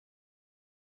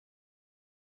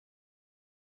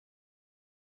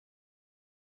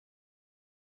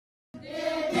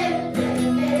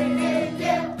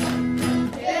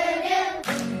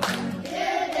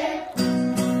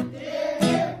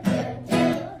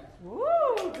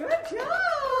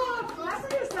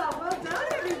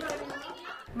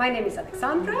My name is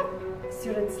Alexandra.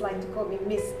 Students like to call me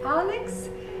Miss Alex,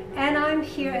 and I'm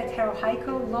here at Harrow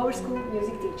Haikou, lower school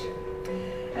music teacher.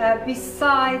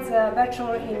 Besides a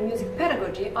Bachelor in Music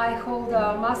Pedagogy, I hold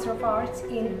a Master of Arts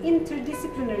in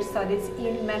Interdisciplinary Studies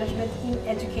in Management in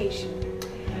Education.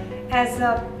 As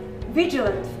a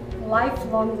vigilant,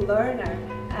 lifelong learner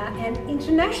and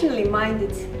internationally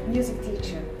minded music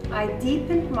teacher, I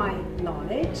deepened my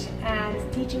knowledge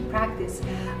and teaching practice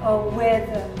with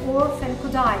Orff and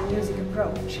Kodai music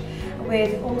approach,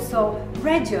 with also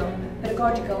radio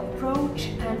pedagogical approach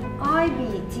and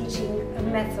IB teaching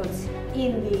methods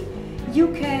in the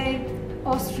UK,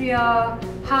 Austria,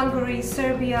 Hungary,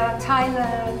 Serbia,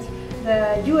 Thailand,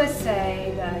 the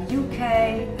USA, the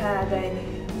UK, the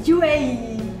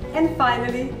UAE, and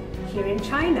finally here in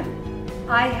China.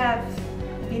 I have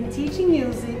been teaching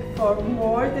music for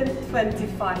more than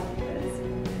 25 years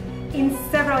in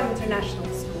several international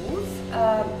schools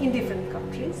in different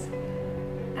countries.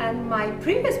 And my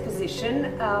previous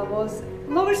position was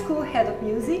lower school head of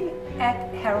music at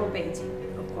Harrow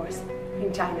Beijing, of course,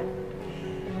 in China.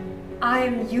 I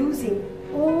am using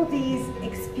all these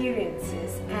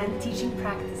experiences and teaching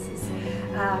practices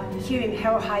here in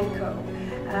Harrow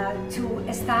Haikou to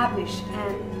establish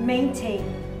and maintain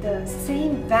the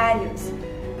same values,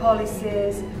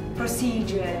 policies,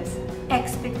 procedures,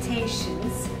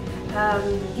 expectations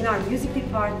in our music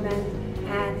department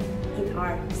and in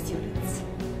our students.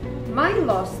 My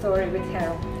love story with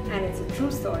Harrow, and it's a true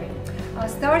story,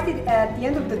 started at the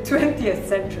end of the 20th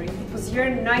century. It was year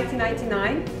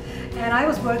 1999, and I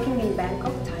was working in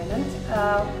Bangkok, Thailand,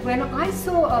 when I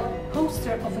saw a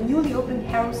poster of a newly opened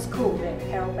Harrow school there,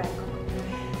 Harrow Bangkok.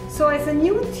 So as a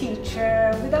new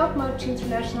teacher, without much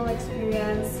international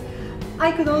experience,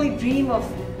 I could only dream of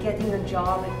getting a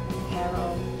job at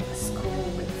Harrow, a school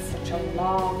with such a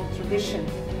long tradition.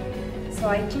 So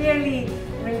I clearly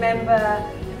remember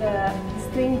the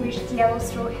distinguished yellow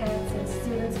straw hats and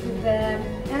students with them,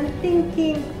 and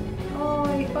thinking, oh,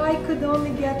 if I could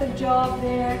only get a job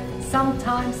there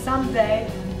sometime,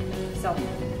 someday. So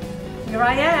here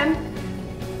I am,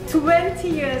 20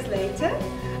 years later.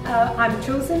 I'm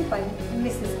chosen by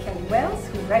Mrs. Kelly Wells,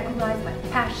 who recognized my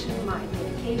passion, my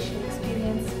dedication,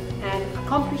 experience, and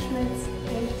accomplishments